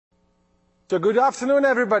So good afternoon,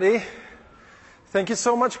 everybody. Thank you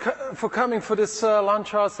so much for coming for this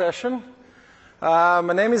lunch hour session. My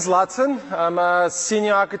name is Latson. I'm a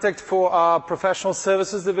senior architect for our professional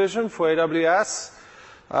services division for AWS.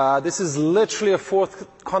 This is literally a fourth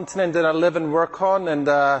continent that I live and work on, and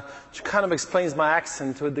which kind of explains my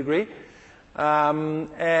accent to a degree. I'll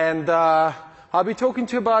be talking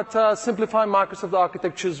to you about simplifying Microsoft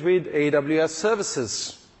architectures with AWS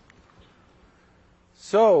services.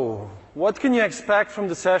 So, what can you expect from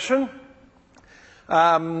the session?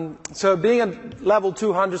 So being a level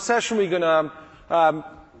 200 session, I'm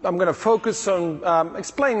gonna focus on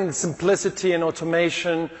explaining the simplicity and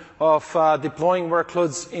automation of deploying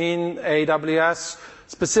workloads in AWS,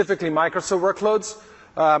 specifically Microsoft workloads.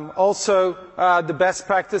 Also, the best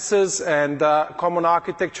practices and common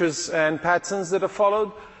architectures and patterns that are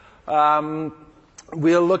followed.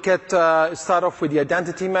 We'll look at, start off with the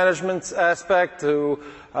identity management aspect to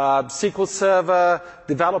SQL Server,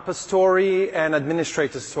 developer story, and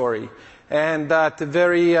administrator story. And at the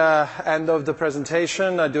very end of the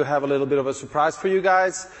presentation, I do have a little bit of a surprise for you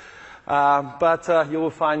guys, but you will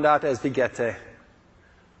find out as we get there.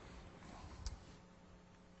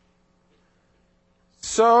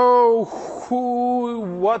 So,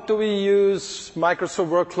 what do we use Microsoft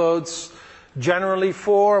workloads generally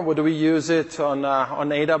for? What do we use it on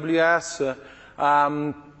AWS?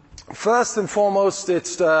 First and foremost,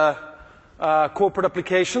 it's the corporate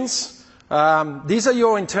applications. These are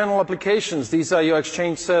your internal applications. These are your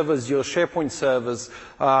Exchange servers, your SharePoint servers,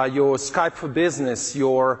 your Skype for Business,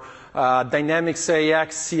 your Dynamics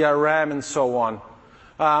AX, CRM, and so on.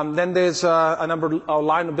 Then there's a number of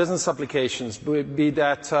line of business applications, be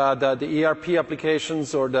that the ERP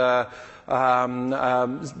applications or the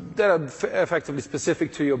that are effectively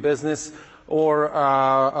specific to your business, or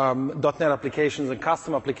 .NET applications and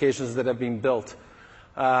custom applications that have been built.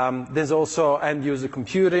 There's also end-user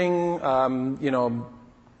computing,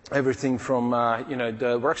 everything from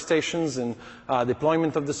the workstations and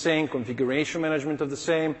deployment of the same, configuration management of the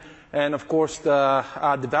same, and of course the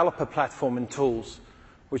developer platform and tools,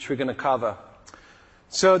 which we're going to cover.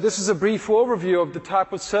 So this is a brief overview of the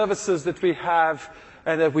type of services that we have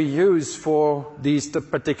and that we use for these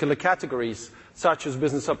particular categories, such as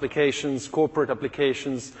business applications, corporate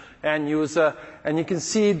applications, end user. And you can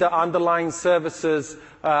see the underlying services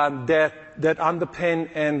that underpin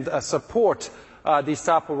and support these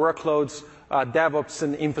type of workloads, DevOps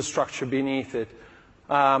and infrastructure beneath it.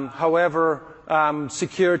 However,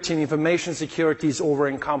 security and information security is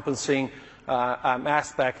over-encompassing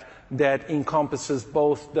aspect that encompasses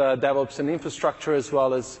both the DevOps and infrastructure, as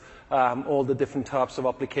well as all the different types of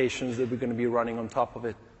applications that we're going to be running on top of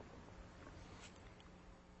it.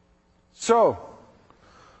 So,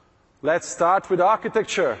 let's start with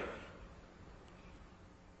architecture.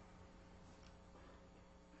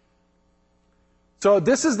 So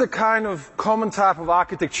this is the kind of common type of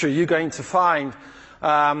architecture you're going to find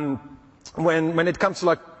when it comes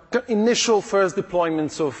to initial first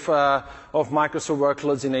deployments of Microsoft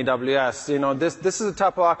workloads in AWS. This is a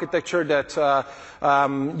type of architecture that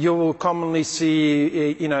you will commonly see,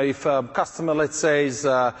 if a customer, let's say, is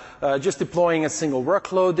just deploying a single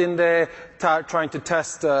workload in there, trying to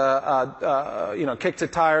test, kick the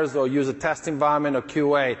tires or use a test environment or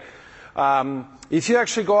QA. If you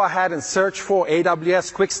actually go ahead and search for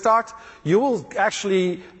AWS Quick Start, you will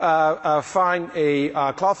actually find a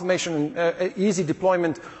CloudFormation easy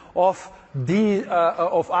deployment of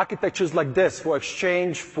architectures like this for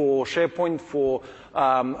Exchange, for SharePoint, for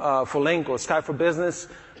Lync or Skype for Business,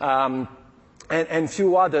 and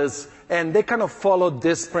few others. And they kind of follow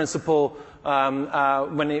this principle and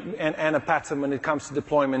a pattern when it comes to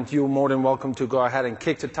deployment. You're more than welcome to go ahead and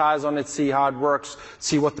kick the tires on it, see how it works,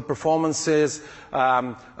 see what the performance is,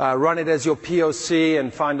 run it as your POC,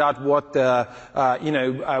 and find out what the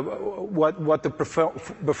what the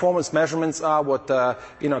performance measurements are, what the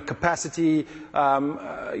capacity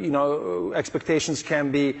expectations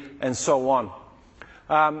can be, and so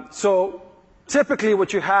on. So typically,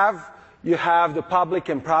 what you have the public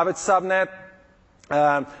and private subnet.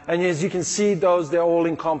 And as you can see, they're all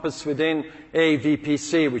encompassed within a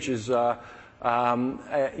VPC, which is our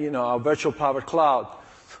virtual private cloud.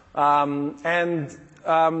 The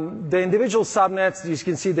individual subnets, you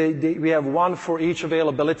can see we have one for each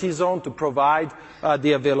availability zone to provide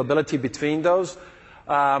the availability between those.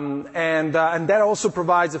 And that also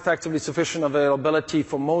provides effectively sufficient availability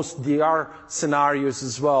for most DR scenarios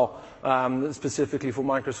as well, specifically for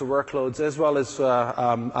Microsoft workloads, as well as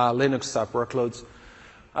Linux type workloads.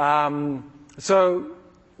 So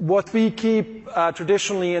what we keep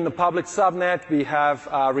traditionally in the public subnet, we have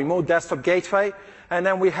a remote desktop gateway, And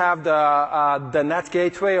then we have the NAT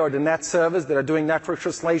gateway or the NAT servers that are doing network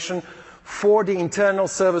translation for the internal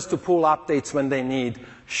servers to pull updates when they need,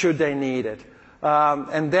 should they need it.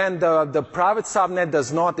 And then the private subnet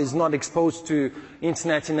is not exposed to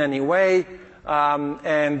internet in any way.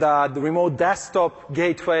 The remote desktop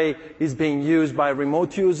gateway is being used by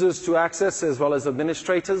remote users to access as well as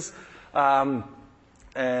administrators. Here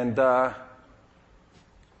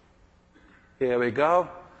we go.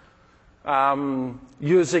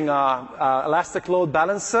 Using a Elastic Load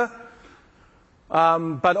Balancer,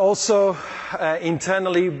 but also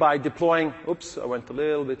internally by deploying. Oops, I went a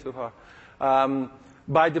little bit too far.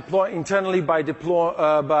 By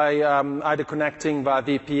either connecting via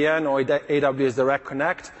VPN or AWS Direct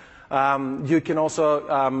Connect. You can also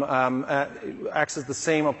access the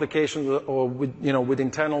same applications or with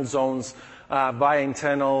internal zones via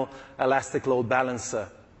internal Elastic Load Balancer.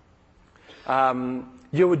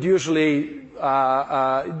 You would usually,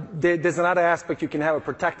 there's another aspect. You can have a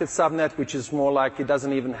protected subnet, which is more like it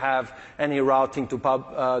doesn't even have any routing to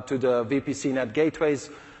the VPC net gateways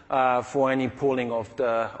for any pulling of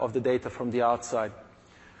the data from the outside.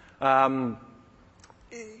 One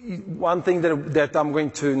thing that I'm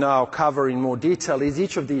going to now cover in more detail is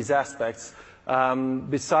each of these aspects.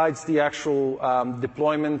 Besides the actual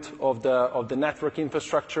deployment of the network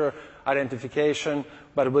infrastructure, identification,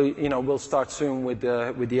 but we'll start soon with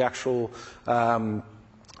the actual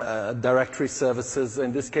directory services.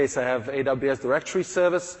 In this case, I have AWS Directory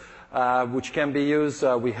Service, which can be used.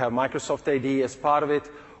 We have Microsoft AD as part of it,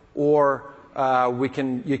 or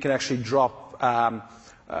you can actually drop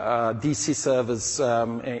DC servers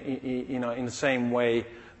in the same way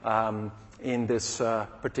in this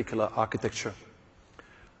particular architecture.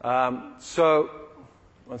 So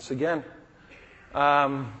once again,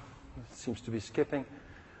 it seems to be skipping.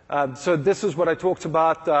 So this is what I talked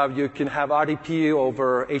about. You can have RDP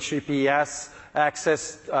over HTTPS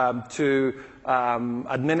access to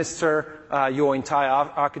administer your entire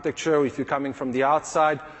architecture if you're coming from the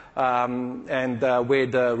outside, and where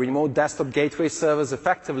the remote desktop gateway servers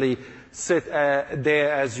effectively sit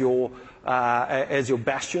there as your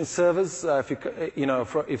bastion servers.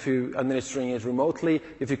 If you're administering it remotely,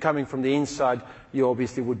 if you're coming from the inside, you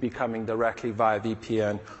obviously would be coming directly via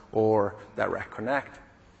VPN or Direct Connect.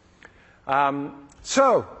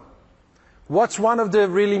 So, what's one of the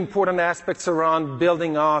really important aspects around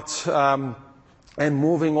building out and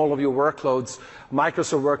moving all of your workloads,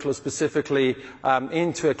 Microsoft workloads specifically,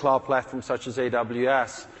 into a cloud platform such as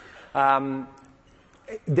AWS?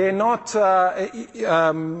 They're not,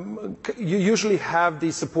 you usually have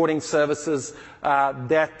these supporting services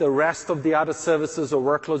that the rest of the other services or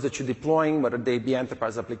workloads that you're deploying, whether they be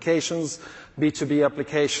enterprise applications, B2B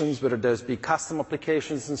applications, whether those be custom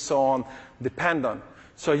applications and so on, depend on.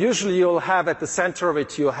 So usually you'll have at the center of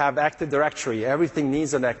it, you'll have Active Directory. Everything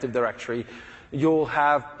needs an Active Directory. You'll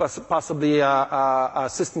have possibly a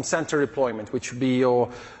system center deployment, which would be your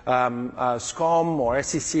SCOM or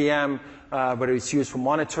SCCM, whether it's used for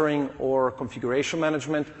monitoring or configuration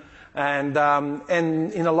management. And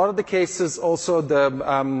in a lot of the cases, also the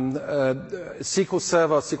SQL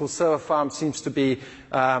Server Farm seems to be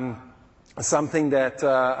something that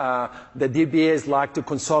the DBAs like to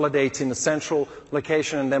consolidate in a central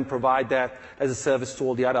location and then provide that as a service to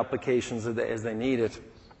all the other applications as they need it.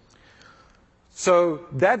 So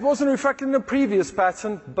that wasn't reflected in the previous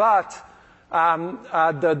pattern, but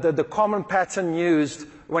the common pattern used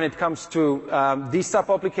when it comes to these type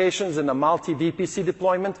of applications and a multi-VPC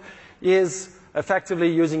deployment is effectively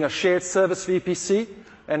using a shared service VPC.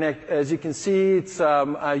 And as you can see, it's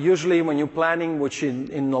usually when you're planning, which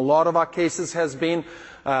in a lot of our cases has been,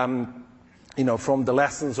 from the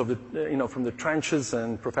lessons of from the trenches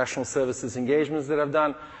and professional services engagements that I've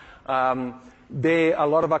done, a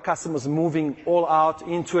lot of our customers moving all out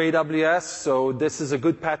into AWS. So this is a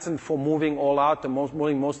good pattern for moving all out and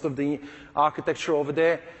moving most of the architecture over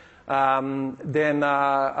there.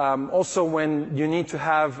 Also when you need to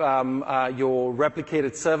have your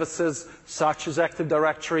replicated services, such as Active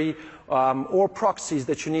Directory, or proxies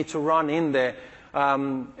that you need to run in there.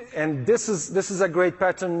 And this is a great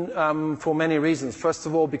pattern for many reasons. First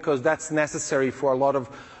of all, because that's necessary for a lot of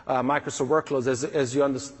Microsoft workloads.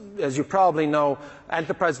 As you probably know,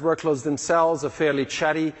 enterprise workloads themselves are fairly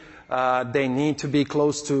chatty. They need to be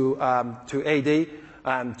close to AD,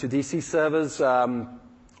 to DC servers.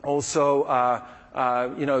 Also,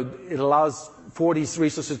 it allows for these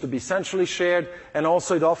resources to be centrally shared, and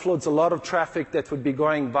also it offloads a lot of traffic that would be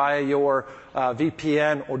going via your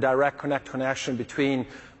VPN or direct connect connection between,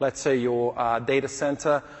 let's say, your data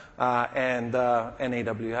center and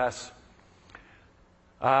AWS.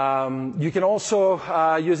 You can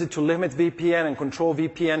also use it to limit VPN and control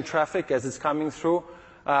VPN traffic as it's coming through.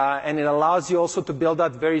 And it allows you also to build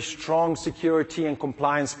out very strong security and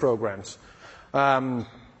compliance programs. You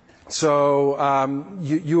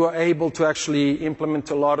are able to actually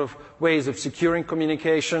implement a lot of ways of securing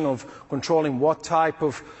communication, of controlling what type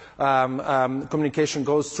of communication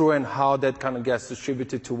goes through and how that kind of gets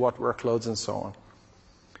distributed to what workloads and so on.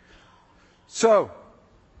 So,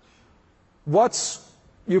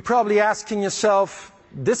 you're probably asking yourself,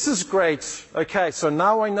 this is great. Okay, so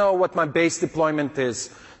now I know what my base deployment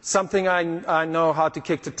is. Something I know how to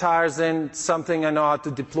kick the tires in, something I know how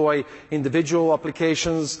to deploy individual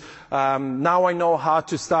applications. Now I know how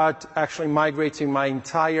to start actually migrating my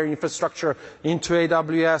entire infrastructure into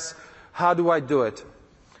AWS. How do I do it?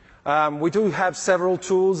 We do have several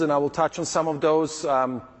tools, and I will touch on some of those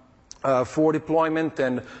for deployment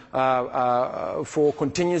and for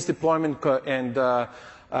continuous deployment and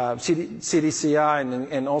CDCI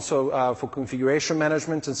and also for configuration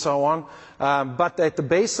management and so on. But at the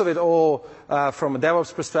base of it all, from a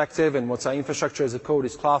DevOps perspective and what's our infrastructure as a code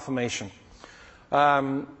is CloudFormation.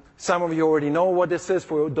 Some of you already know what this is.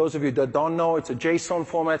 For those of you that don't know, it's a JSON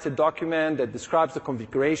formatted document that describes the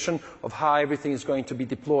configuration of how everything is going to be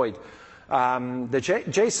deployed. The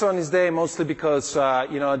JSON is there mostly because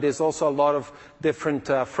there's also a lot of different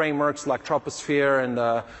frameworks like Troposphere and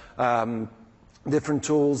different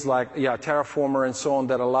tools like Terraformer and so on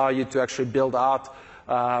that allow you to actually build out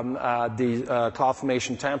the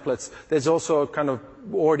CloudFormation templates. There's also kind of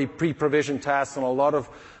already pre-provisioned tasks on a lot of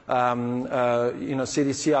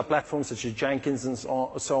CDCR platforms such as Jenkins and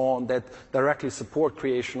so on that directly support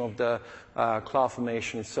creation of the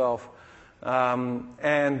CloudFormation itself.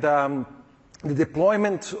 The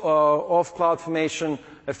deployment of CloudFormation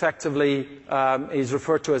effectively is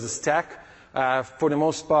referred to as a stack. For the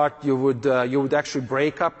most part, you would actually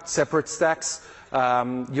break up separate stacks.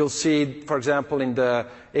 You'll see, for example, in the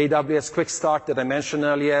AWS Quick Start that I mentioned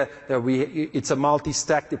earlier, that it's a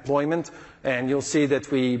multi-stack deployment, and you'll see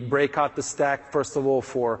that we break out the stack, first of all,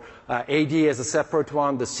 for AD as a separate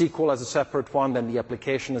one, the SQL as a separate one, then the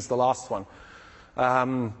application as the last one.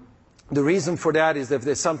 The reason for that is that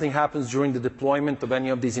if something happens during the deployment of any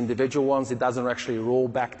of these individual ones, it doesn't actually roll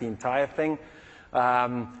back the entire thing.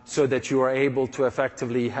 So that you are able to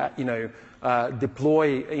effectively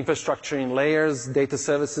deploy infrastructure in layers, data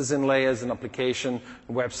services in layers, and application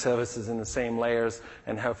web services in the same layers,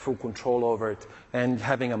 and have full control over it. And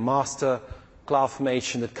having a master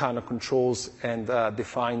CloudFormation that kind of controls and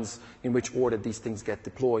defines in which order these things get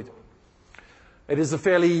deployed. It is a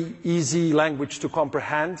fairly easy language to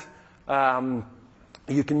comprehend.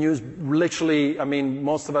 You can use literally,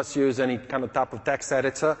 most of us use any kind of type of text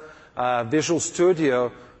editor. Visual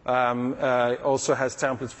Studio also has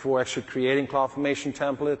templates for actually creating CloudFormation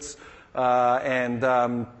templates,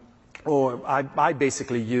 I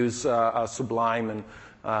basically use Sublime, and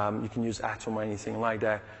you can use Atom or anything like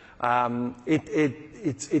that.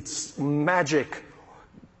 It's magic,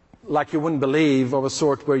 like you wouldn't believe, of a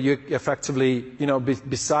sort where you effectively,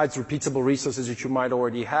 besides repeatable resources that you might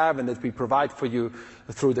already have and that we provide for you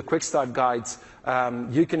through the Quick Start guides,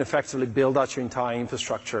 you can effectively build out your entire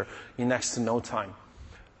infrastructure in next to no time.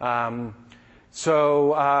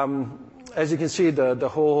 As you can see, the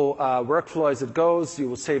whole workflow as it goes, you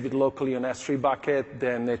will save it locally on S3 bucket,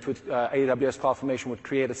 then AWS CloudFormation would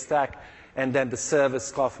create a stack, and then the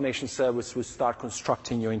CloudFormation service would start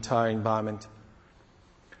constructing your entire environment.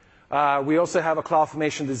 We also have a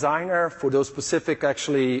CloudFormation designer for those specific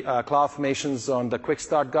CloudFormations on the Quick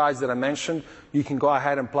Start guides that I mentioned. You can go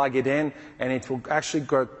ahead and plug it in, and it will actually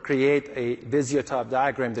create a Visio type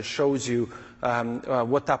diagram that shows you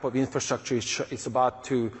what type of infrastructure it's about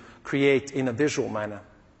to create in a visual manner.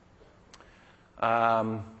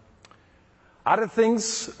 Other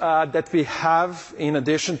things that we have in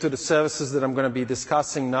addition to the services that I'm going to be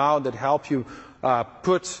discussing now that help you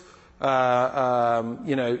put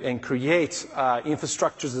and create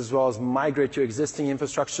infrastructures as well as migrate your existing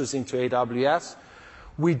infrastructures into AWS.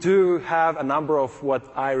 We do have a number of what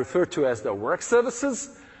I refer to as the work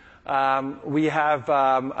services. We have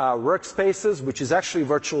workspaces, which is actually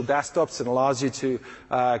virtual desktops and allows you to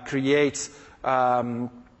create thousands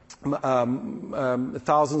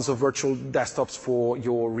of virtual desktops for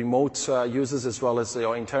your remote users as well as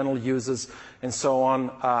your internal users and so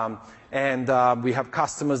on. We have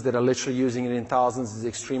customers that are literally using it in thousands. It's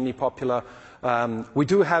extremely popular. We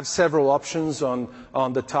do have several options on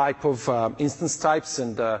the type of instance types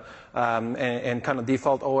and kind of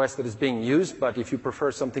default OS that is being used, but if you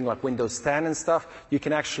prefer something like Windows 10 and stuff, you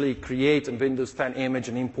can actually create a Windows 10 image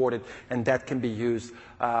and import it, and that can be used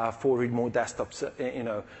for remote desktops,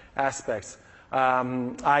 aspects.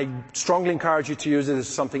 I strongly encourage you to use it. It's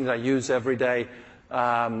something that I use every day.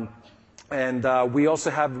 We also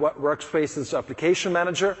have Workspace's Application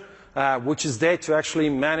Manager, which is there to actually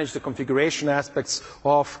manage the configuration aspects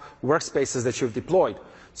of workspaces that you've deployed.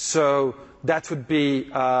 So that would be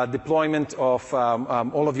deployment of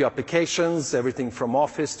all of your applications, everything from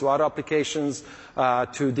Office to other applications,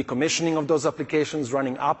 to decommissioning of those applications,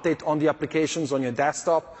 running update on the applications on your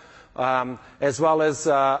desktop, as well as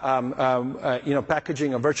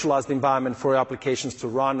packaging a virtualized environment for your applications to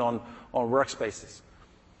run on workspaces.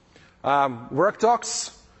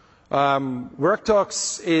 WorkDocs.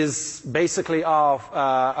 WorkDocs is basically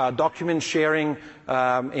our document sharing,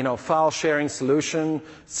 file sharing solution,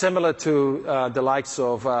 similar to the likes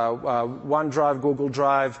of OneDrive, Google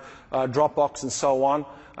Drive, Dropbox, and so on.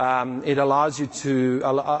 It allows you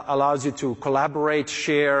to collaborate,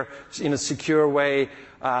 share in a secure way,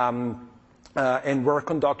 and work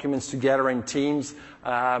on documents together in teams.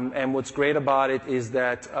 And what's great about it is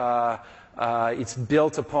that it's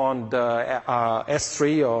built upon the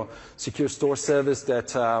S3 or Secure Store Service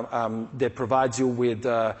that provides you with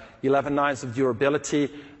 11 nines of durability,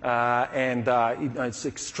 and it's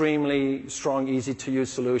extremely strong, easy-to-use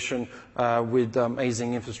solution with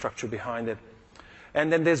amazing infrastructure behind it. And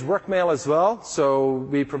then there's Workmail as well. So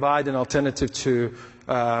we provide an alternative to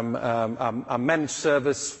a managed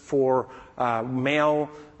service for mail.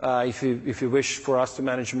 If you wish for us to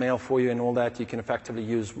manage mail for you and all that, you can effectively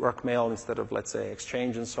use Workmail instead of, let's say,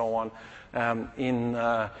 Exchange and so on,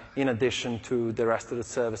 in addition to the rest of the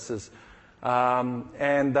services.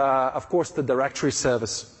 Of course, the directory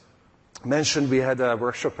service. Mentioned, we had a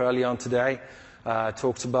workshop early on today,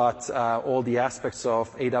 talked about all the aspects of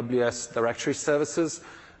AWS directory services.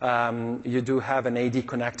 You do have an AD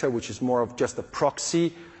connector, which is more of just a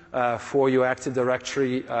proxy for your Active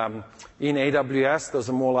Directory in AWS. Those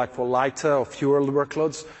are more like for lighter or fewer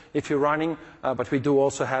workloads if you're running. But we do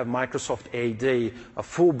also have Microsoft AD, a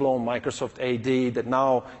full-blown Microsoft AD that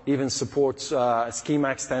now even supports schema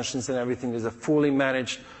extensions and everything. There's a fully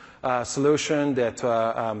managed solution that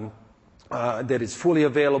is fully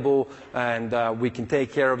available, and we can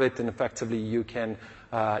take care of it, and effectively you can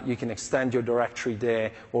extend your directory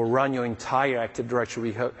there or run your entire Active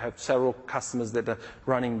Directory. We have several customers that are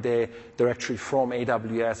running their directory from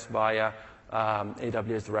AWS via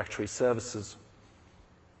AWS Directory Services.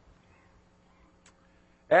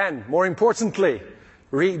 And more importantly,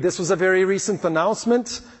 this was a very recent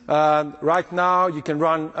announcement. Right now, you can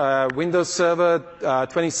run Windows Server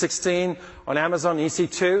 2016 on Amazon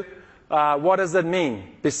EC2. What does that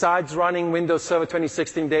mean? Besides running Windows Server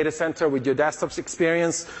 2016 Data Center with your desktop's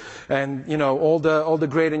experience and all the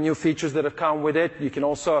great and new features that have come with it, you can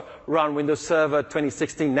also run Windows Server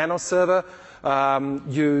 2016 Nano Server.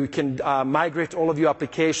 You can migrate all of your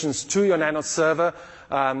applications to your Nano Server,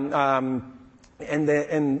 and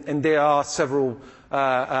there are several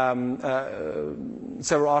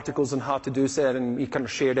articles on how to do that, and we can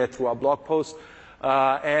share that through our blog post.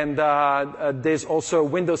 There's also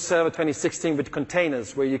Windows Server 2016 with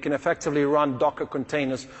containers, where you can effectively run Docker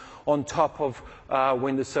containers on top of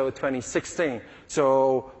Windows Server 2016.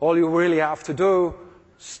 So all you really have to do,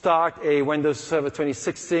 start a Windows Server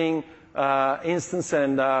 2016 instance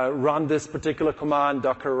and run this particular command,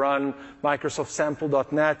 docker run Microsoft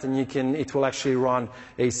sample.net, and it will actually run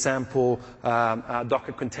a sample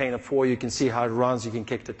Docker container for you. You can see how it runs. You can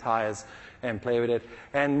kick the tires and play with it.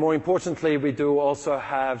 And more importantly, we do also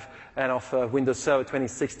have an offer Windows Server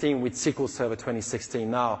 2016 with SQL Server 2016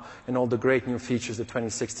 now, and all the great new features that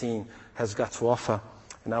 2016 has got to offer.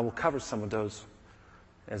 And I will cover some of those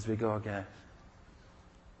as we go again.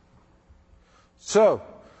 So,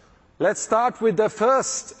 let's start with the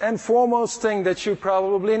first and foremost thing that you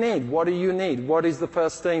probably need. What do you need? What is the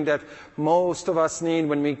first thing that most of us need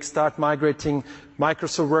when we start migrating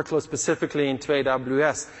Microsoft workloads specifically into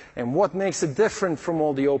AWS? And what makes it different from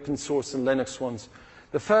all the open source and Linux ones?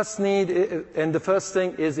 The first need and the first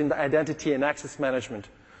thing is in the identity and access management,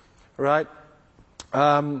 right?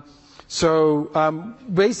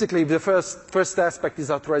 Basically, the first aspect is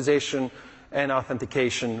authorization and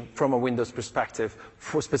authentication from a Windows perspective,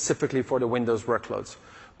 specifically for the Windows workloads.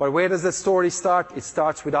 But where does the story start? It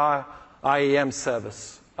starts with our IAM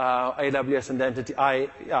service, AWS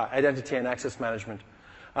Identity and Access Management.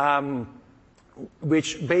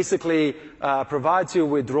 which basically provides you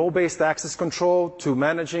with role-based access control to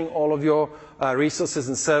managing all of your resources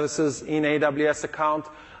and services in AWS account.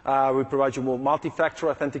 We provide you with multi-factor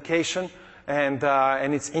authentication, and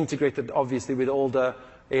it's integrated, obviously, with all the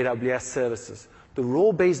AWS services. The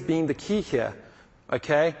role-based being the key here,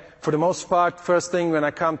 okay? For the most part, first thing when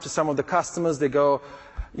I come to some of the customers, they go,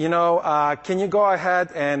 can you go ahead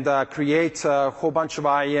and create a whole bunch of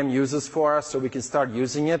IAM users for us so we can start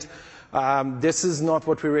using it? This is not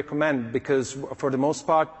what we recommend, because for the most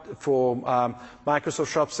part, for Microsoft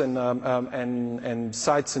shops and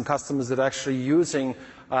sites and customers that are actually using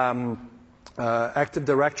Active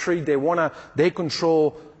Directory, they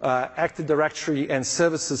control Active Directory and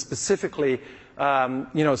services specifically,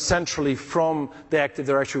 centrally from the Active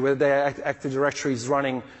Directory, whether the Active Directory is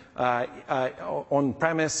running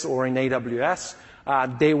on-premise or in AWS.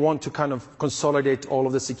 They want to kind of consolidate all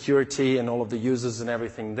of the security and all of the users and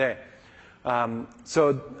everything there.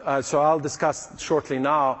 So I'll discuss shortly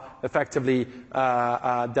now, effectively,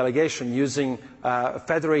 delegation using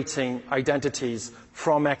federating identities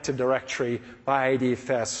from Active Directory by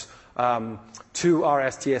ADFS to our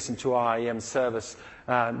STS and to our IAM service.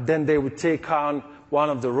 Then they would take on one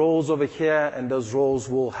of the roles over here, and those roles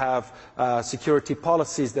will have security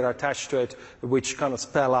policies that are attached to it, which kind of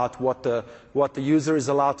spell out what the user is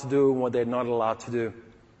allowed to do and what they're not allowed to do.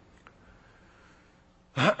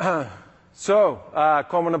 So,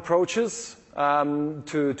 common approaches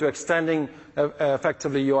to extending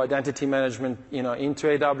effectively your identity management, into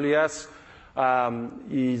AWS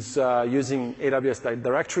is using AWS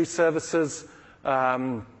directory services,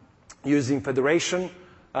 using federation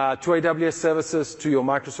to AWS services to your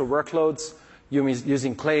Microsoft workloads,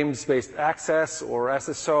 using claims-based access or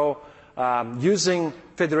SSO, using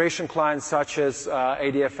federation clients such as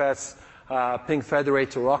ADFS, Ping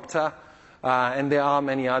Federate, or Okta. And there are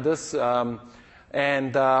many others, or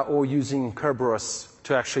using Kerberos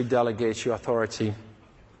to actually delegate your authority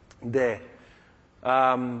there.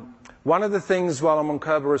 One of the things while I'm on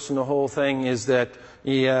Kerberos and the whole thing is that,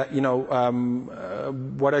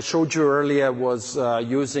 what I showed you earlier was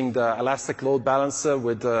using the Elastic Load Balancer,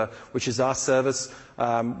 which is our service,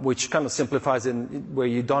 which kind of simplifies it where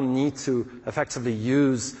you don't need to effectively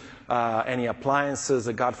use any appliances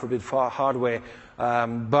or, God forbid, hardware.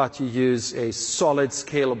 But you use a solid,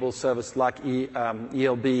 scalable service like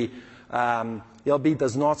ELB. ELB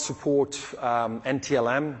does not support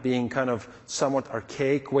NTLM, being kind of somewhat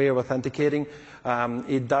archaic way of authenticating.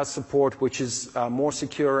 It does support, which is more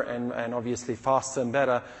secure and obviously faster and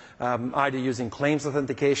better, either using claims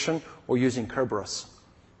authentication or using Kerberos.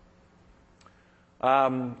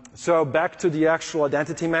 So back to the actual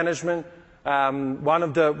identity management. One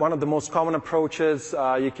of the most common approaches,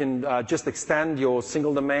 you can just extend your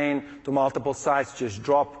single domain to multiple sites. Just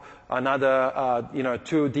drop another,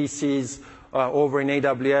 2 DCs over in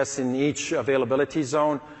AWS in each availability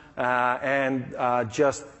zone, and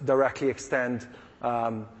just directly extend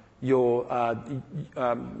your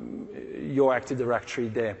Active Directory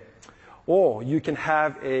there. Or you can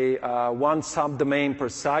have a one subdomain per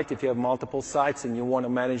site. If you have multiple sites and you want to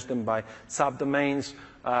manage them by subdomains,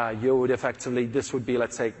 you would effectively, this would be,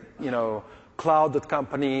 let's say,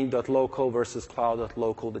 cloud.company.local versus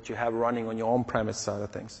cloud.local that you have running on your on-premise side of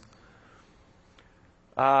things.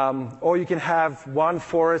 Or you can have one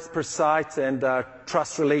forest per site and a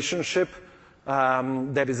trust relationship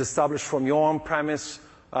that is established from your on-premise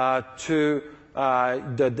to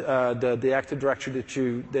the Active Directory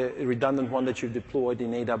the redundant one that you deployed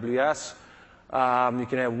in AWS. You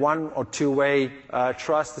can have one or two-way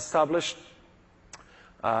trust established,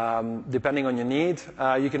 depending on your need.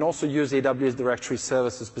 You can also use AWS Directory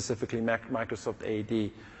Services, specifically Microsoft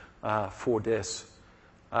AD, for this.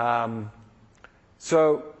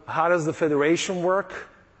 So how does the federation work?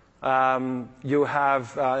 You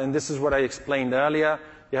have, and this is what I explained earlier,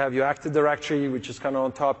 you have your Active Directory, which is kind of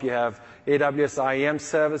on top. You have AWS IAM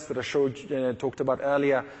service that I talked about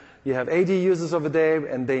earlier. You have AD users over there,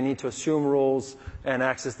 and they need to assume roles and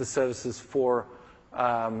access the services for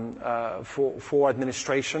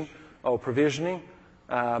administration or provisioning.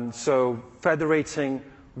 So federating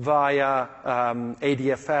via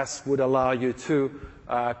ADFS would allow you to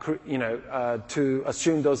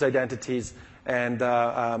assume those identities and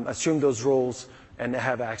assume those roles and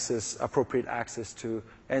have appropriate access to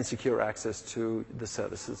and secure access to the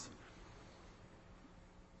services.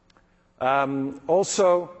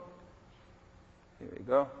 Also, here we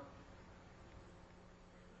go.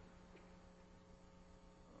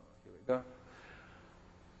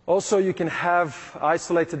 Also, you can have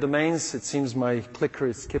isolated domains. It seems my clicker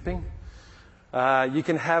is skipping. You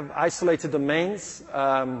can have isolated domains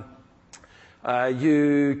then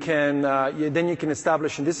you can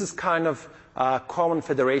establish, and this is kind of a common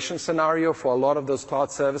federation scenario for a lot of those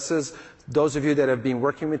cloud services. Those of you that have been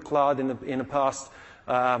working with cloud in the past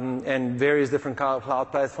and various different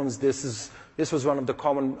cloud platforms, this was one of the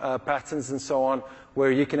common patterns and so on,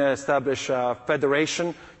 where you can establish a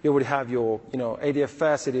federation. You would have your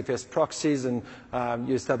ADFS proxies, and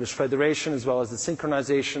you establish federation as well as the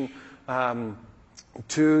synchronization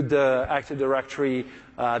to the Active Directory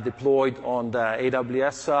deployed on the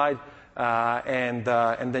AWS side,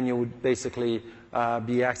 and then you would basically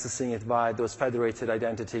be accessing it via those federated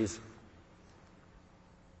identities.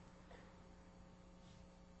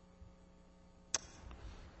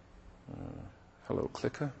 Hello,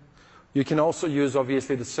 clicker. You can also use,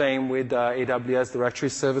 obviously, the same with AWS Directory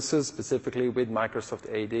Services, specifically with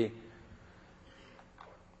Microsoft AD.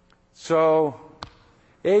 So,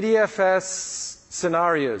 ADFS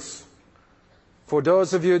scenarios. For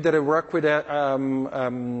those of you that have worked with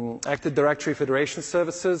Active Directory Federation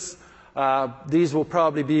Services, these will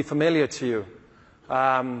probably be familiar to you.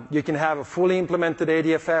 You can have a fully implemented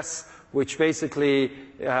ADFS, which basically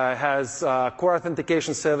has core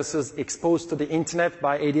authentication services exposed to the internet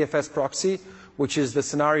by ADFS proxy, which is the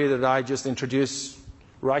scenario that I just introduced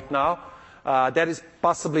right now. That is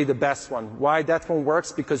possibly the best one. Why that one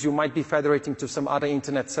works? Because you might be federating to some other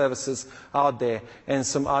internet services out there and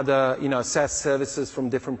some other SaaS services from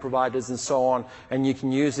different providers and so on, and you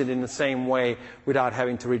can use it in the same way without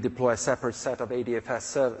having to redeploy a separate set of ADFS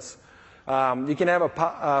service. You can have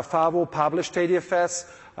a firewall published ADFS.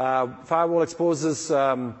 Firewall exposes,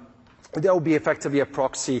 that will be effectively a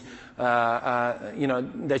proxy,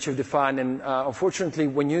 that you've defined. And unfortunately,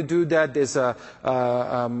 when you do that, there's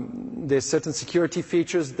certain security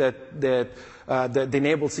features that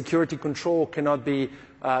enable security control cannot be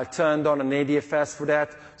turned on an ADFS for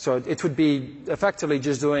that. So it would be effectively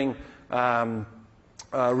just doing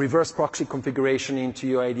reverse proxy configuration into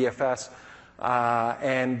your ADFS.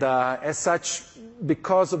 As such,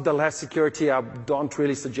 because of the less security, I don't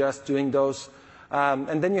really suggest doing those.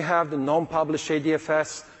 And then you have the non-published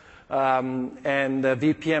ADFS and the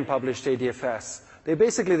VPN published ADFS. They're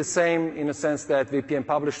basically the same in the sense that VPN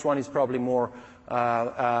published one is probably more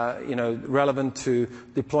relevant to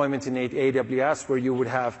deployment in AWS, where you would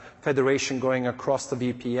have federation going across the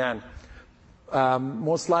VPN.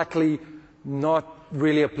 Most likely not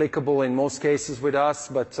really applicable in most cases with us,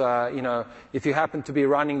 but if you happen to be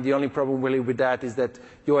running, the only problem really with that is that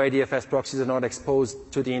your ADFS proxies are not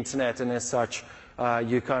exposed to the internet, and as such,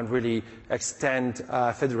 you can't really extend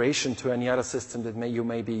federation to any other system that you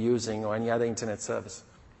may be using or any other internet service.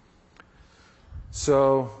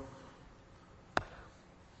 So,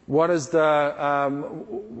 what does the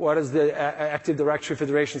Active Directory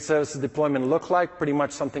Federation Services deployment look like? Pretty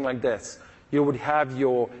much something like this. You would have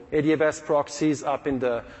your ADFS proxies up in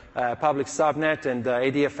the public subnet and the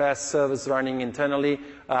ADFS service running internally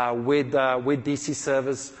with DC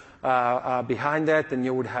servers behind that, and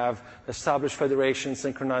you would have established federation,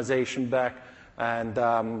 synchronization back, and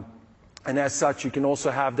as such, you can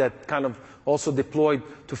also have that kind of also deployed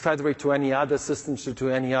to federate to any other systems, to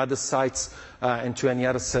any other sites, and to any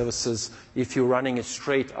other services if you're running it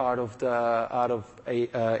straight out of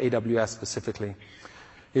AWS specifically.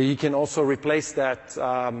 You can also replace that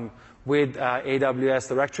with AWS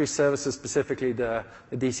Directory Services, specifically the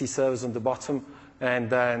DC servers on the bottom,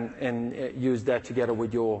 and use that together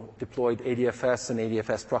with your deployed ADFS and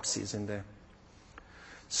ADFS proxies in there.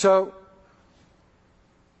 So,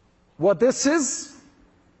 what this is,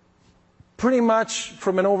 pretty much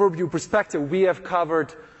from an overview perspective, we have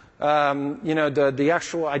covered the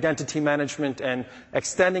actual identity management and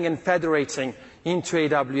extending and federating into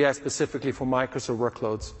AWS specifically for Microsoft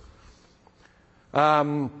workloads.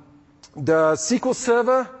 The SQL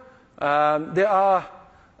Server, there are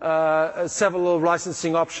several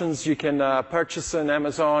licensing options. You can purchase an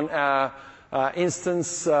Amazon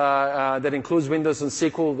instance that includes Windows and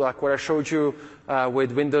SQL, like what I showed you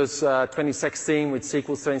with Windows 2016, with SQL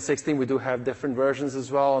 2016. We do have different versions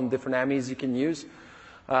as well on different AMIs you can use.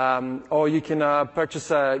 Or you can purchase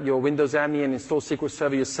your Windows AMI and install SQL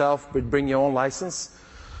Server yourself, but bring your own license.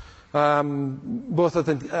 Both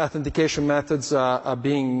authentication methods are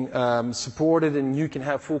being supported, and you can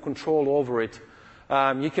have full control over it.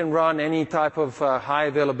 You can run any type of high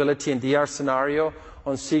availability and DR scenario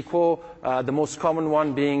on SQL, the most common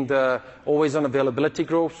one being the always-on availability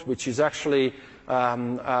groups, which is actually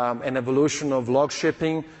an evolution of log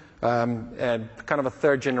shipping, and kind of a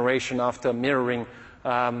third generation after mirroring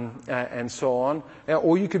and so on.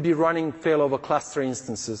 Or you could be running failover cluster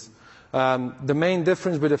instances. The main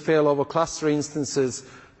difference with the failover cluster instances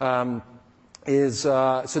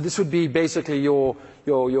so this would be basically your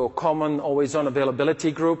common always-on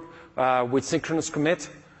availability group with synchronous commit.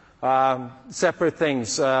 Separate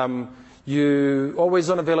things. You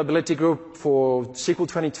always-on availability group for SQL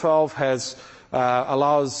 2012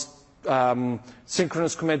 allows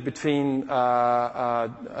synchronous commit between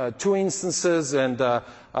 2 instances and 4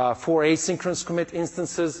 asynchronous commit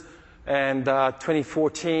instances. And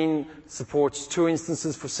 2014 supports 2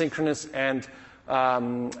 instances for synchronous and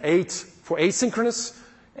 8 for asynchronous.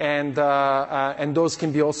 And those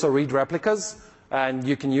can be also read replicas. And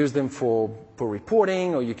you can use them for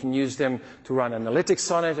reporting, or you can use them to run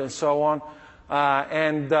analytics on it, and so on.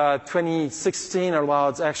 And 2016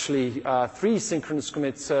 allows actually 3 synchronous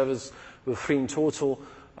commit servers, with 3 in total,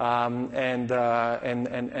 and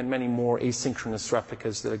many more asynchronous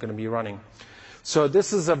replicas that are going to be running. So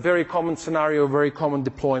this is a very common scenario, very common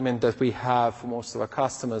deployment that we have for most of our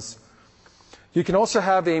customers. You can also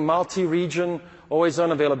have a multi-region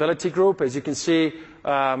always-on availability group. As you can see,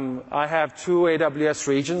 I have 2 AWS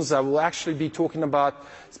regions. I will actually be talking about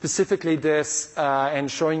specifically this and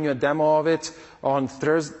showing you a demo of it on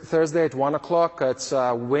Thursday at 1 o'clock. It's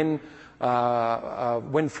a Win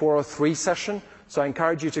 403 session. So I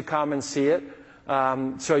encourage you to come and see it.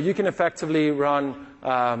 So you can effectively run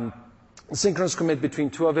synchronous commit between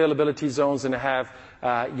 2 availability zones and have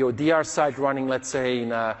your DR site running, let's say, in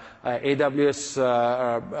AWS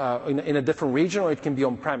in a different region, or it can be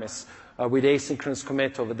on-premise with asynchronous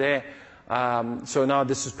commit over there. So now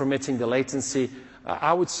this is permitting the latency.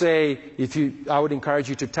 I would say I would encourage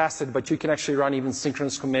you to test it, but you can actually run even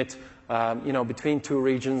synchronous commit, between 2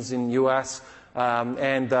 regions in US,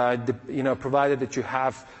 provided that you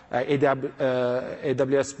have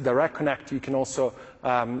AWS Direct Connect, you can also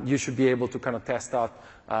you should be able to kind of test out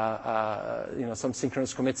some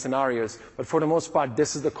synchronous commit scenarios. But for the most part,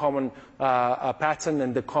 this is the common pattern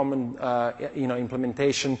and the common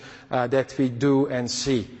implementation that we do and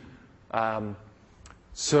see.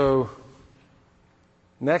 So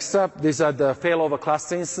next up, these are the failover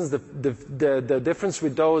cluster instances. The difference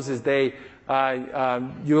with those is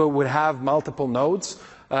you would have multiple nodes,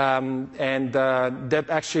 and that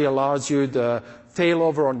actually allows you the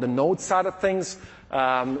failover on the node side of things,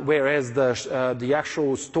 whereas the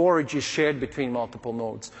actual storage is shared between multiple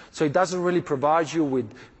nodes. So it doesn't really provide you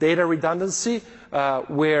with data redundancy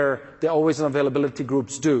where the always-on availability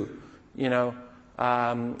groups do,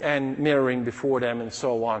 and mirroring before them and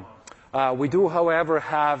so on. We do, however,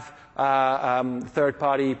 have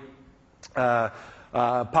third-party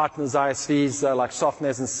partners, ISVs like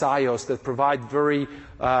Softnez and Sios that provide very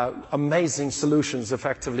amazing solutions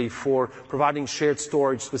effectively for providing shared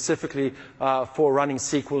storage specifically for running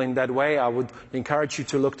SQL in that way. I would encourage you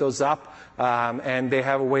to look those up, and they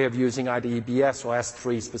have a way of using either EBS or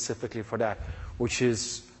S3 specifically for that, which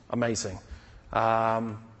is amazing.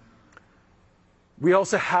 We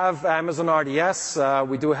also have Amazon RDS.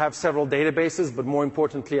 We do have several databases, but more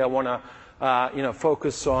importantly, I want to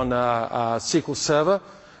focus on SQL Server.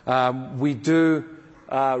 We do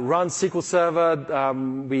run SQL Server.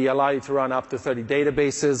 We allow you to run up to 30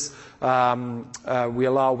 databases. We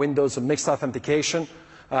allow windows of mixed authentication.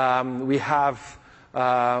 We have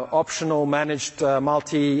optional managed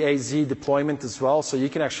multi-AZ deployment as well, so you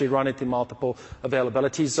can actually run it in multiple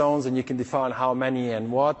availability zones, and you can define how many and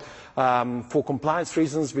what. For compliance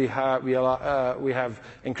reasons, we have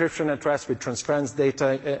encryption at rest with transparent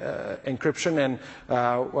data encryption, and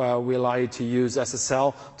we allow you to use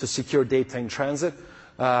SSL to secure data in transit.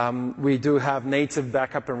 We do have native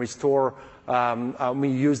backup and restore. We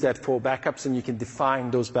use that for backups, and you can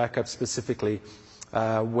define those backups specifically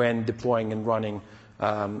when deploying and running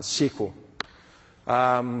SQL.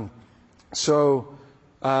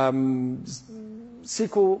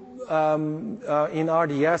 SQL in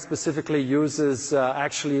RDS specifically uses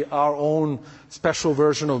actually our own special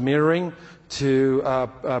version of mirroring to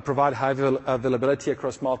provide high availability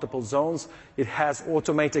across multiple zones. It has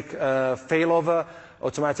automatic failover,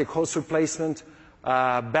 automatic host replacement,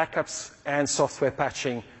 backups, and software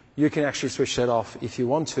patching. You can actually switch that off if you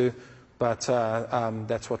want to, but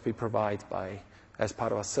that's what we provide as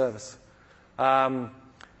part of our service.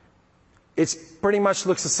 It pretty much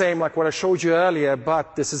looks the same like what I showed you earlier,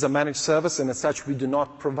 but this is a managed service, and as such, we do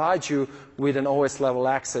not provide you with an OS-level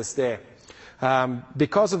access there.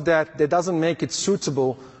 Because of that, that doesn't make it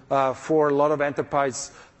suitable for a lot of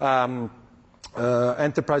enterprise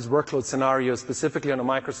enterprise workload scenarios, specifically on the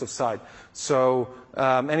Microsoft side. So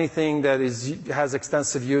anything that has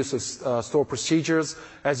extensive use of store procedures.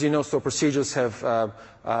 As you know, store procedures have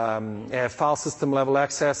file system level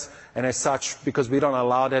access, and as such, because we don't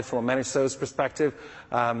allow that from a managed service perspective,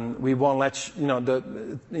 we won't let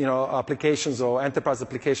applications or enterprise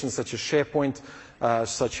applications such as SharePoint,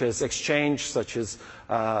 such as Exchange, such as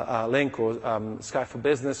Lync or Skype for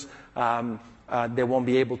Business, they won't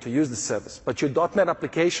be able to use the service. But your .NET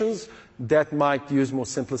applications that might use more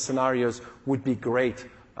simpler scenarios would be great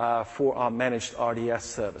for our managed RDS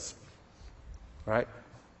service. Right?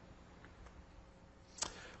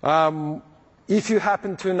 If you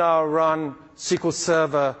happen to now run SQL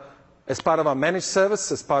Server as part of our managed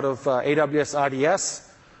service, as part of AWS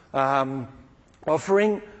RDS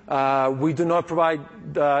offering, we do not provide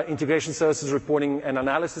integration services, reporting and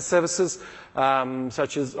analysis services,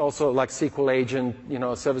 such as also like SQL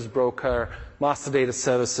Agent, Service Broker, Master Data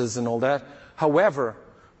Services and all that. However,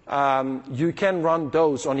 you can run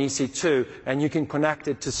those on EC2 and you can connect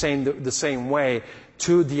it to the same way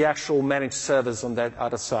to the actual managed service on that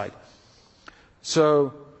other side.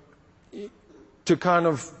 So to kind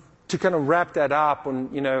of wrap that up on,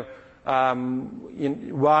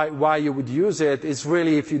 why you would use it is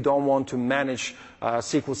really if you don't want to manage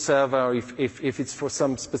SQL Server, or if it's for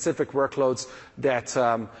some specific workloads that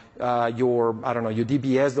your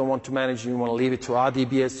DBS don't want to manage, and you want to leave it to our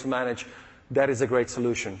DBS to manage, that is a great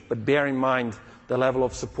solution. But bear in mind the level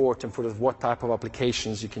of support and for what type of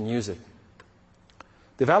applications you can use it.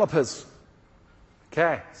 Developers.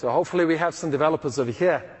 Okay, so hopefully we have some developers over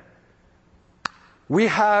here. We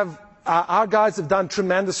have our guys have done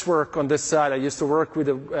tremendous work on this side. I used to work with,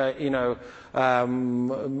 on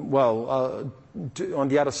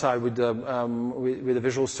the other side with the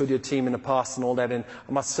Visual Studio team in the past and all that. And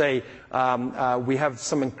I must say, we have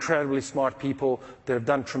some incredibly smart people that have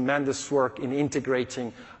done tremendous work in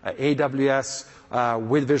integrating AWS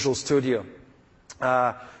with Visual Studio.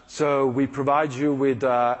 So we provide you with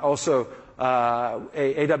also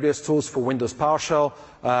AWS tools for Windows PowerShell,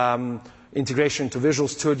 integration to Visual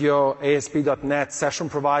Studio, ASP.NET Session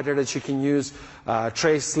Provider that you can use,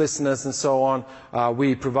 trace listeners and so on.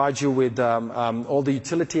 We provide you with all the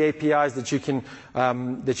utility APIs that you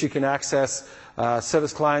can access,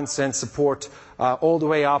 service clients and support, all the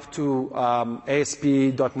way up to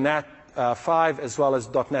ASP.NET 5 as well as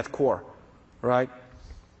 .NET Core. Right?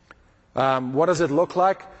 What does it look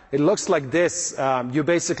like? It looks like this.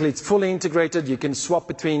 It's fully integrated. You can swap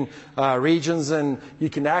between regions and you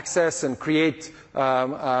can access and create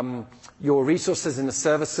your resources in the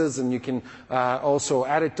services, and you can also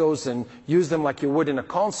edit those and use them like you would in a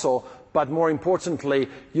console. But more importantly,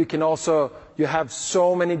 you have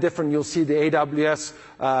so many different, you'll see the AWS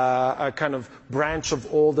kind of branch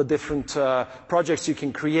of all the different projects you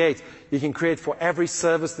can create. You can create for every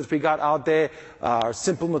service that we got out there,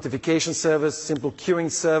 simple notification service, simple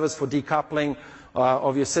queuing service for decoupling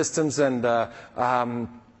of your systems, and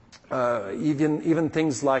even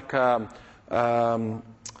things like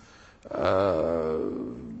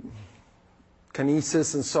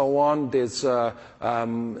Kinesis and so on. There's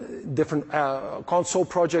different console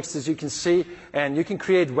projects, as you can see, and you can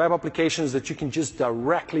create web applications that you can just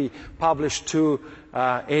directly publish to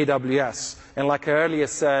AWS. And like I earlier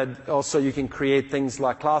said, also you can create things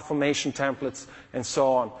like CloudFormation templates and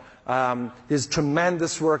so on. There's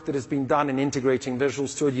tremendous work that has been done in integrating Visual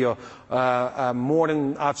Studio, more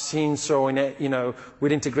than I've seen so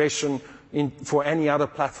with integration for any other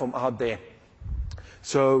platform out there.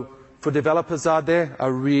 So for developers out there, I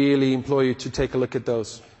really implore you to take a look at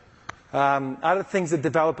those. Other things that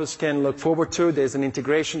developers can look forward to, there's an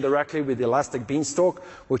integration directly with Elastic Beanstalk,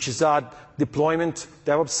 which is our deployment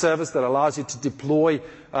DevOps service that allows you to deploy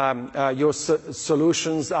your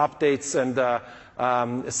solutions, updates,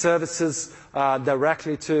 and services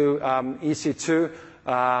directly to EC2.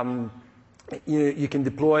 You can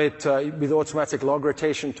deploy it with automatic log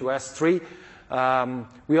rotation to S3.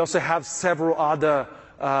 We also have several other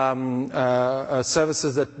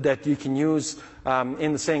services that you can use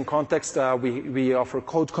in the same context. We offer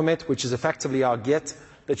Code Commit, which is effectively our Git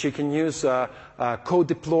that you can use. Code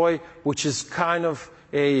Deploy, which is kind of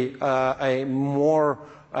a more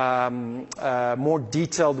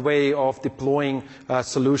detailed way of deploying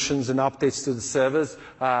solutions and updates to the servers,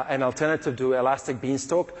 an alternative to Elastic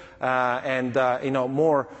Beanstalk, and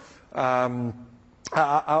more.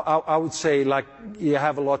 I would say, like, you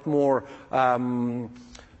have a lot more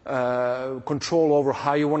control over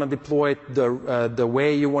how you want to deploy it, the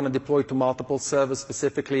way you want to deploy it to multiple servers,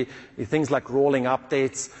 specifically things like rolling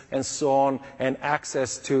updates and so on, and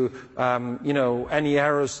access to any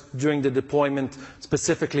errors during the deployment,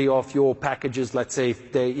 specifically of your packages. Let's say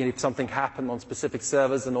if something happened on specific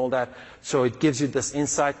servers and all that. So it gives you this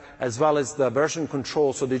insight, as well as the version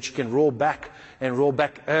control, so that you can roll back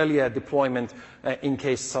earlier deployment in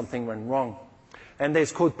case something went wrong. And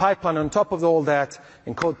there's Code Pipeline on top of all that.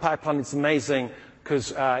 And Code Pipeline is amazing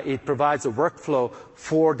because it provides a workflow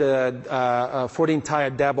for the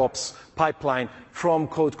entire DevOps pipeline, from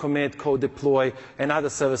code commit, code deploy, and other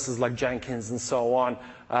services like Jenkins and so on,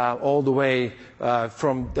 all the way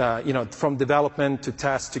from development to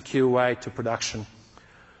test to QA to production.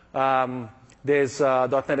 There's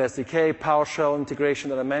 .NET SDK, PowerShell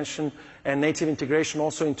integration that I mentioned, and native integration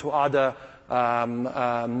also into other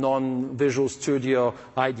non-Visual Studio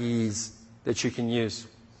IDEs that you can use.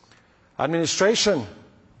 Administration.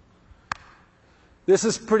 This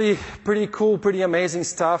is pretty cool, pretty amazing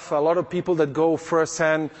stuff. A lot of people that go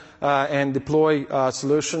firsthand and deploy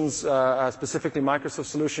solutions, specifically Microsoft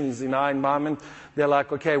solutions in our environment, they're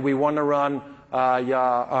like, okay, we want to run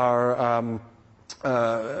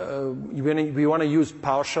we want to use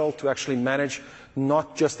PowerShell to actually manage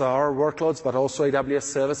not just our workloads, but also AWS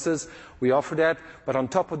services. We offer that, but on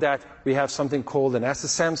top of that, we have something called an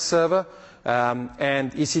SSM server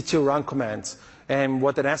and EC2 run commands. And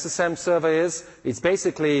what an SSM server is, it's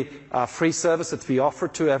basically a free service that we offer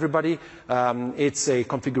to everybody. It's a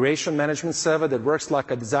configuration management server that works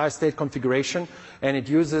like a desired state configuration, and it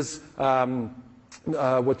uses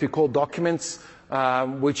what we call documents,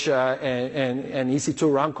 and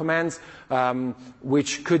EC2 run commands,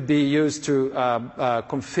 which could be used to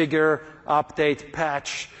configure, update,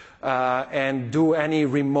 patch, and do any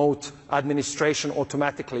remote administration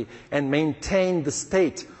automatically, and maintain the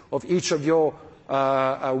state of each of your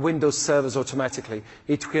Windows servers automatically.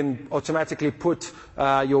 It can automatically put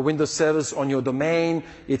your Windows servers on your domain.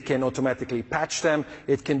 It can automatically patch them.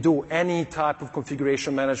 It can do any type of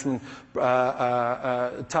configuration management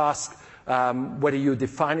task, whether you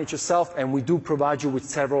define it yourself, and we do provide you with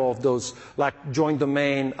several of those, like join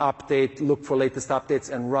domain, update, look for latest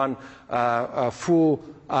updates, and run a full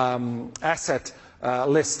asset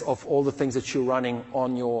list of all the things that you're running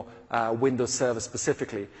on your Windows server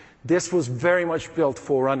specifically. This was very much built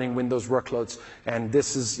for running Windows workloads, and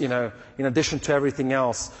this is, in addition to everything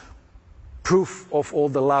else, proof of all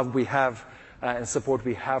the love we have and support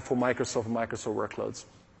we have for Microsoft and Microsoft workloads.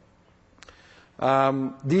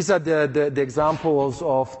 These are the examples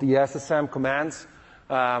of the SSM commands.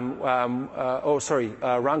 Run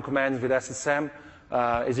commands with SSM.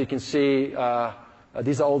 As you can see,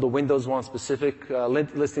 these are all the Windows one specific,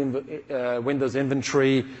 listing Windows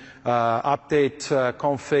inventory, update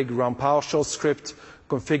config, run PowerShell script,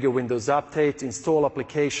 configure Windows Update, install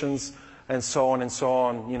applications, and so on and so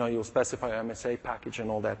on. You'll specify your MSA package and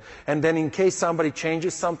all that. And then in case somebody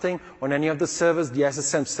changes something on any of the servers, the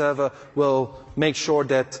SSM server will make sure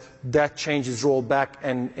that that change is rolled back,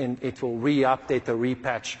 and it will re-update or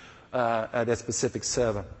repatch that specific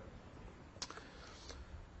server.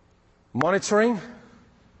 Monitoring.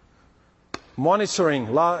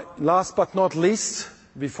 Last but not least,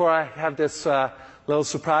 before I have this little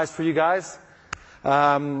surprise for you guys,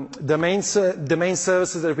 the main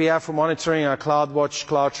services that we have for monitoring are CloudWatch,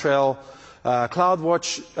 CloudTrail.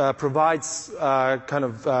 CloudWatch provides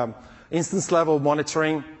instance level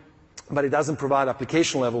monitoring, but it doesn't provide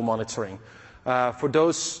application level monitoring. For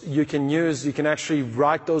those you can actually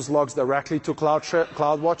write those logs directly to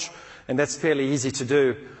CloudWatch, and that's fairly easy to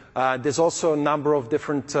do. There's also a number of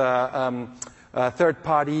different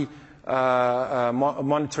third-party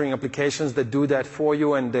monitoring applications that do that for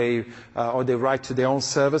you, and they write to their own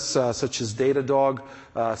service, such as Datadog,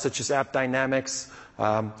 such as AppDynamics,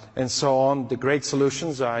 and so on. The great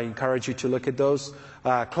solutions. I encourage you to look at those.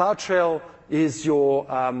 CloudTrail is your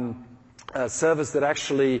service that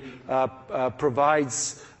actually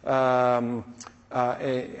provides an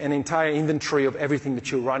entire inventory of everything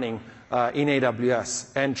that you're running in AWS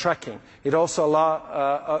and tracking. It also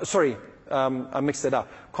allows, I mixed it up.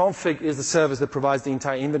 Config is the service that provides the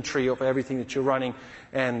entire inventory of everything that you're running,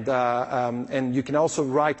 and you can also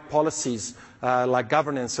write policies like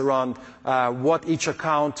governance around what each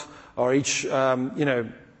account or each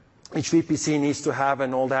VPC needs to have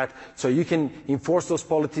and all that. So you can enforce those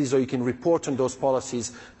policies, or you can report on those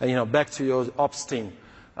policies, back to your ops team.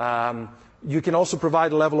 You can also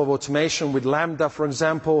provide a level of automation with Lambda, for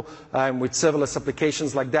example, with serverless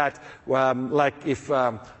applications like that. Like if,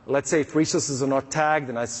 let's say, if resources are not tagged,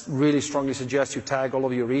 and I really strongly suggest you tag all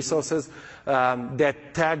of your resources,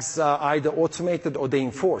 that tags are either automated or they're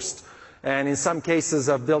enforced. And in some cases,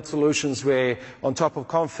 I've built solutions where, on top of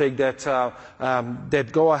config,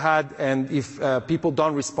 that go ahead and if people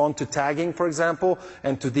don't respond to tagging, for example,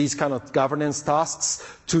 and to these kind of governance tasks,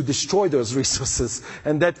 to destroy those resources,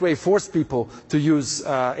 and that way force people to use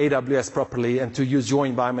AWS properly and to use your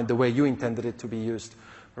environment the way you intended it to be used,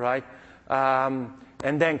 right?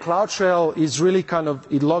 And then CloudTrail is really kind of,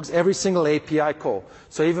 it logs every single API call.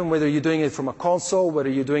 So even whether you're doing it from a console, whether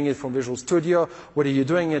you're doing it from Visual Studio, whether you're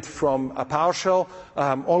doing it from a PowerShell,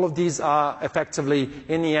 all of these are effectively,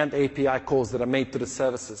 in the end, API calls that are made to the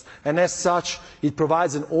services. And as such, it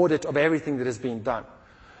provides an audit of everything that has been done.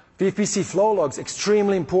 VPC flow logs,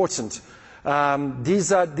 extremely important.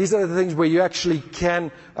 These are the things where you actually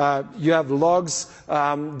can, you have logs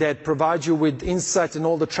that provide you with insight in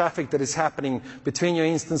all the traffic that is happening between your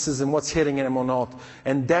instances and what's hitting them or not.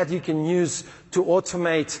 And that you can use to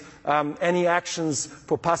automate any actions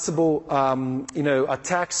for possible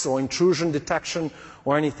attacks or intrusion detection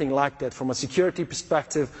or anything like that. From a security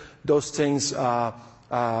perspective, those things are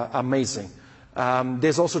amazing.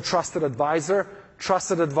 There's also Trusted Advisor.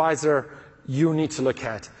 Trusted Advisor you need to look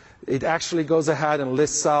at. It actually goes ahead and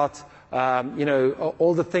lists out,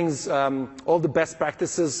 all the things, all the best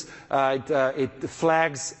practices. It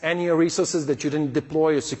flags any resources that you didn't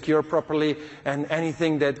deploy or secure properly, and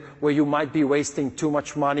anything that where you might be wasting too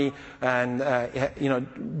much money and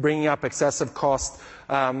bringing up excessive cost,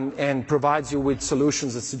 and provides you with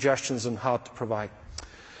solutions and suggestions on how to provide.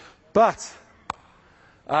 But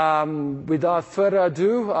without further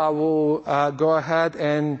ado, I will go ahead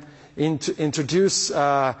and introduce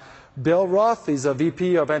Bill Roth. He's a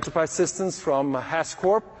VP of Enterprise Systems from Hess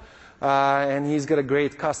Corp, and he's got a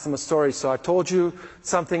great customer story. So I told you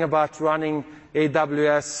something about running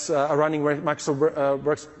AWS, running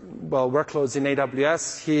Microsoft workloads in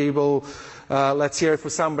AWS. He will, let's hear it for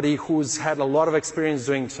somebody who's had a lot of experience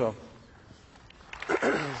doing so.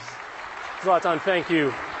 Zlatan, thank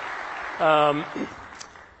you.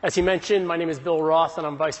 As he mentioned, my name is Bill Roth, and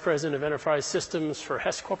I'm Vice President of Enterprise Systems for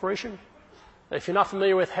Hess Corporation. If you're not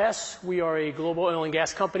familiar with Hess, we are a global oil and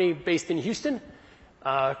gas company based in Houston.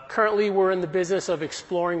 Currently, we're in the business of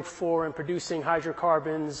exploring for and producing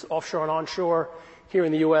hydrocarbons offshore and onshore here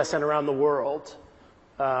in the U.S. and around the world.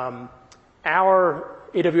 Our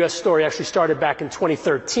AWS story actually started back in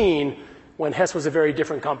 2013 when Hess was a very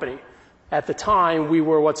different company. At the time, we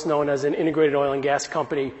were what's known as an integrated oil and gas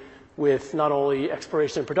company with not only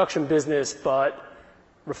exploration and production business, but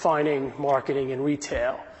refining, marketing, and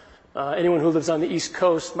retail. Anyone who lives on the East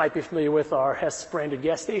Coast might be familiar with our Hess-branded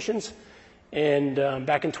gas stations. And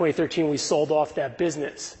back in 2013, we sold off that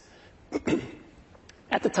business.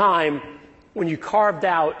 At the time, when you carved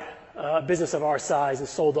out a business of our size and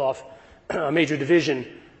sold off a major division,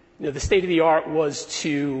 the state-of-the-art was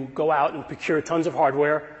to go out and procure tons of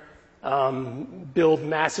hardware, build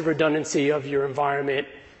massive redundancy of your environment,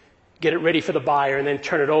 get it ready for the buyer, and then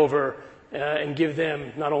turn it over and give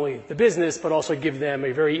them not only the business, but also give them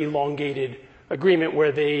a very elongated agreement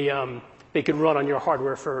where they could run on your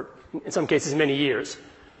hardware for, in some cases, many years.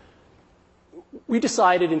 We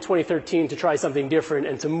decided in 2013 to try something different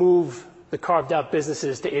and to move the carved-out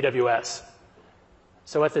businesses to AWS.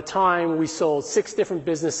 So at the time, we sold 6 different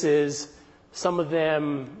businesses, some of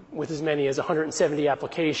them with as many as 170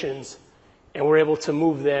 applications, and we're able to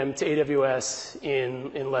move them to AWS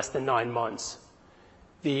in less than 9 months.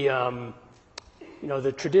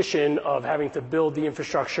 The tradition of having to build the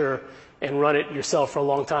infrastructure and run it yourself for a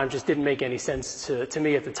long time just didn't make any sense to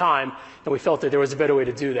me at the time, and we felt that there was a better way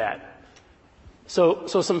to do that. So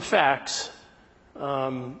some facts.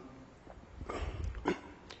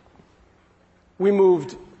 We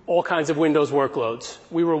moved all kinds of Windows workloads.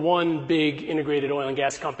 We were one big integrated oil and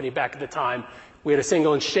gas company back at the time. We had a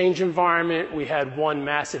single Exchange environment. We had one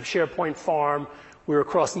massive SharePoint farm. We were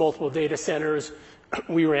across multiple data centers.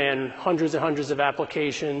 We ran hundreds and hundreds of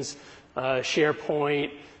applications,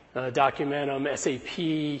 SharePoint, Documentum,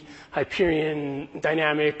 SAP, Hyperion,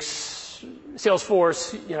 Dynamics,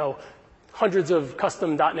 Salesforce, hundreds of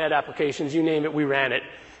custom .NET applications, you name it, we ran it.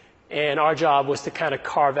 And our job was to kind of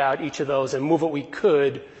carve out each of those and move what we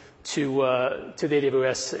could to the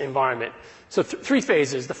AWS environment. So 3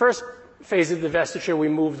 phases. The first phase of the divestiture, we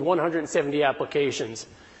moved 170 applications.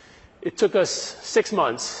 It took us 6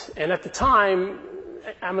 months. And at the time,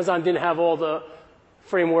 Amazon didn't have all the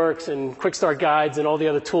frameworks and quick start guides and all the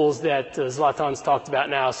other tools that Zlatan's talked about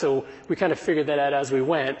now. So we kind of figured that out as we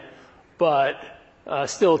went. But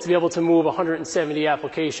still, to be able to move 170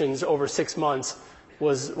 applications over 6 months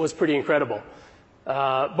was pretty incredible.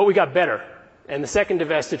 But we got better. And the second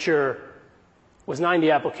divestiture was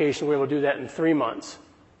 90 applications. We were able to do that in 3 months.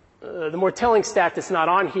 The more telling stat that's not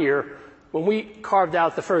on here, when we carved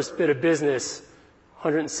out the first bit of business,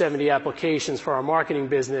 170 applications for our marketing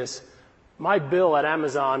business, my bill at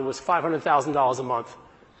Amazon was $500,000 a month.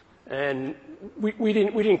 And we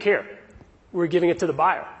didn't care. We were giving it to the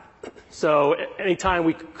buyer. So anytime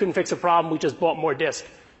we couldn't fix a problem, we just bought more disk,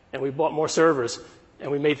 and we bought more servers,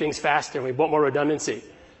 and we made things faster, and we bought more redundancy.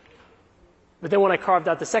 But then when I carved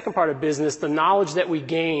out the second part of business, the knowledge that we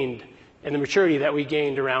gained and the maturity that we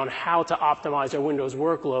gained around how to optimize our Windows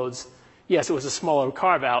workloads, yes, it was a smaller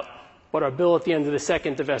carve-out, but our bill at the end of the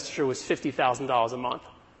second divestiture was $50,000 a month.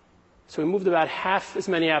 So we moved about half as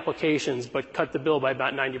many applications, but cut the bill by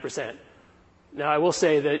about 90%. Now, I will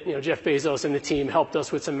say that Jeff Bezos and the team helped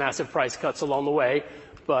us with some massive price cuts along the way,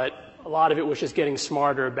 but a lot of it was just getting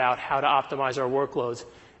smarter about how to optimize our workloads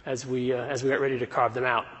as we got ready to carve them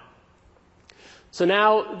out. So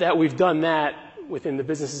now that we've done that within the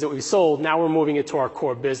businesses that we've sold, now we're moving it to our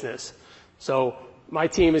core business. So my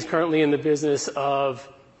team is currently in the business of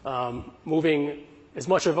moving as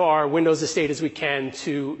much of our Windows estate as we can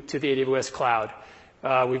to the AWS cloud.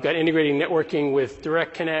 We've got integrating networking with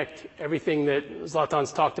Direct Connect, everything that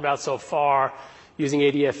Zlatan's talked about so far, using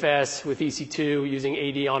ADFS with EC2, using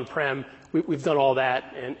AD on-prem. We've done all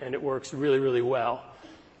that, and it works really, really well.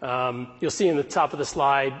 You'll see in the top of the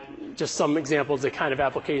slide just some examples of the kind of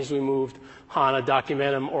applications we moved: HANA,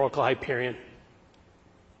 Documentum, Oracle Hyperion.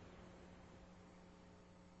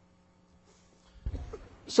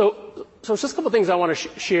 So just a couple of things I want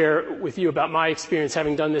to share with you about my experience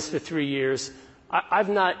having done this for 3 years. I've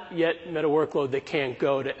not yet met a workload that can't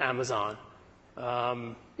go to Amazon.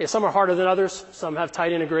 Some are harder than others. Some have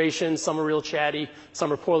tight integration. Some are real chatty.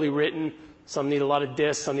 Some are poorly written. Some need a lot of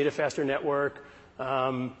disk. Some need a faster network.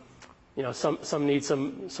 Some need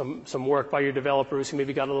some work by your developers who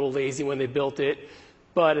maybe got a little lazy when they built it.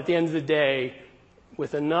 But at the end of the day,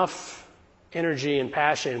 with enough energy and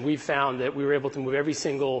passion, we've found that we were able to move every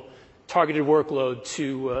single targeted workload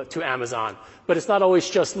to Amazon. But it's not always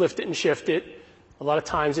just lift it and shift it. A lot of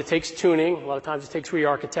times it takes tuning. A lot of times it takes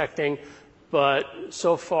re-architecting. But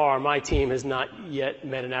so far, my team has not yet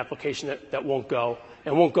met an application that won't go,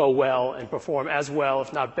 and won't go well and perform as well,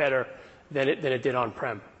 if not better, than it did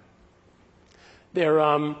on-prem. There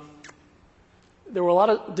were a lot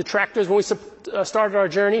of detractors when we started our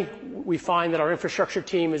journey. We find that our infrastructure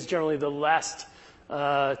team is generally the last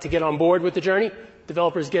to get on board with the journey.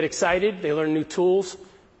 Developers get excited. They learn new tools.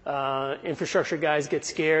 Infrastructure guys get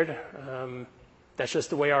scared. That's just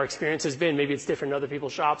the way our experience has been. Maybe it's different in other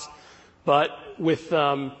people's shops. But with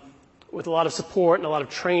a lot of support and a lot of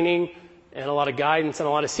training and a lot of guidance and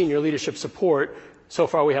a lot of senior leadership support, so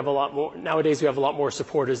far we have a lot more. Nowadays we have a lot more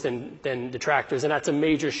supporters than detractors, and that's a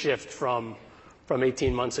major shift from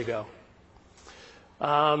 18 months ago.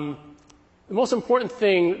 The most important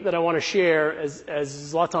thing that I want to share, as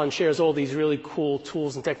Zlatan shares all these really cool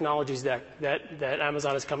tools and technologies that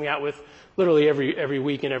Amazon is coming out with literally every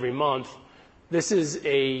week and every month, this is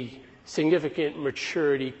a significant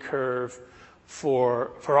maturity curve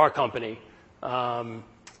for our company.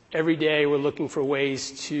 Every day we're looking for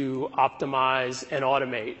ways to optimize and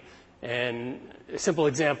automate. And a simple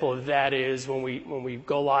example of that is when we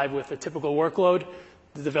go live with a typical workload,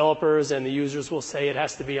 the developers and the users will say it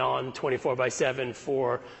has to be on 24/7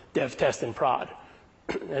 for dev, test, and prod.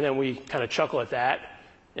 And then we kind of chuckle at that,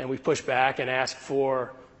 and we push back and ask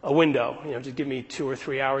for a window. Just give me 2 or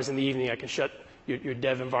 3 hours in the evening, I can shut your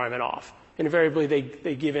dev environment off. And invariably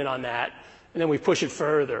they give in on that, and then we push it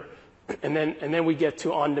further. And then we get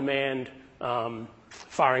to on-demand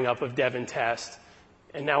firing up of dev and test.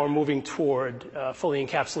 And now we're moving toward fully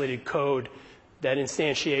encapsulated code that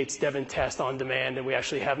instantiates dev and test on demand, and we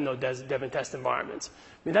actually have no dev and test environments.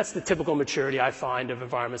 I mean, that's the typical maturity I find of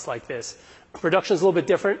environments like this. Production is a little bit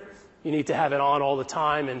different. You need to have it on all the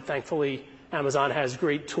time, and thankfully Amazon has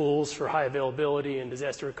great tools for high availability and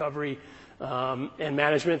disaster recovery and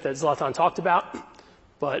management that Zlatan talked about.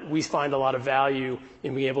 But we find a lot of value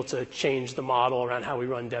in being able to change the model around how we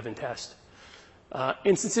run dev and test.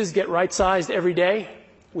 Instances get right-sized every day.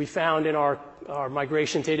 We found in our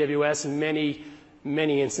migration to AWS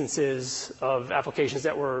many instances of applications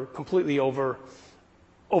that were completely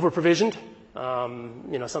over-provisioned,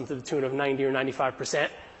 some to the tune of 90 or 95%.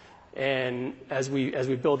 And as we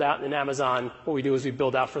build out in Amazon, what we do is we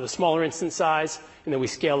build out for the smaller instance size, and then we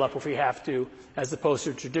scale up if we have to, as opposed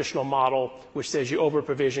to a traditional model, which says you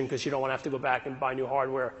over-provision because you don't want to have to go back and buy new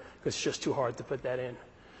hardware because it's just too hard to put that in.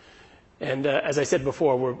 And as I said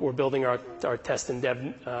before, we're building our test and dev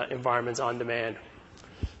environments on demand.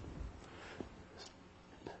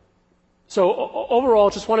 So overall,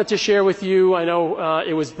 just wanted to share with you, I know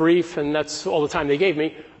it was brief and that's all the time they gave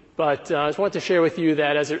me, but I just wanted to share with you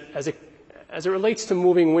that as it relates to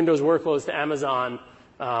moving Windows workloads to Amazon,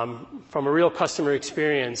 from a real customer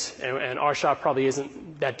experience, and our shop probably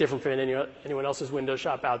isn't that different from anyone else's Windows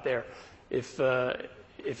shop out there. If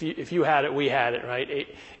you had it, we had it, right?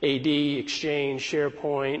 AD, Exchange,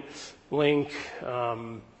 SharePoint, Lync,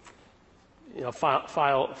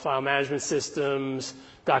 file management systems,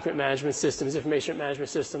 document management systems, information management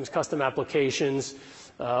systems, custom applications,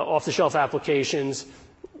 off-the-shelf applications.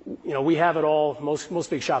 We have it all. Most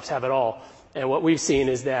big shops have it all. And what we've seen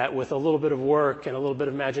is that with a little bit of work and a little bit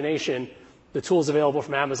of imagination, the tools available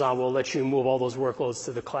from Amazon will let you move all those workloads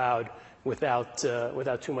to the cloud without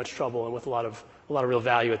too much trouble and with a lot of real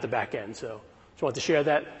value at the back end. So just wanted to share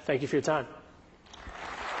that. Thank you for your time.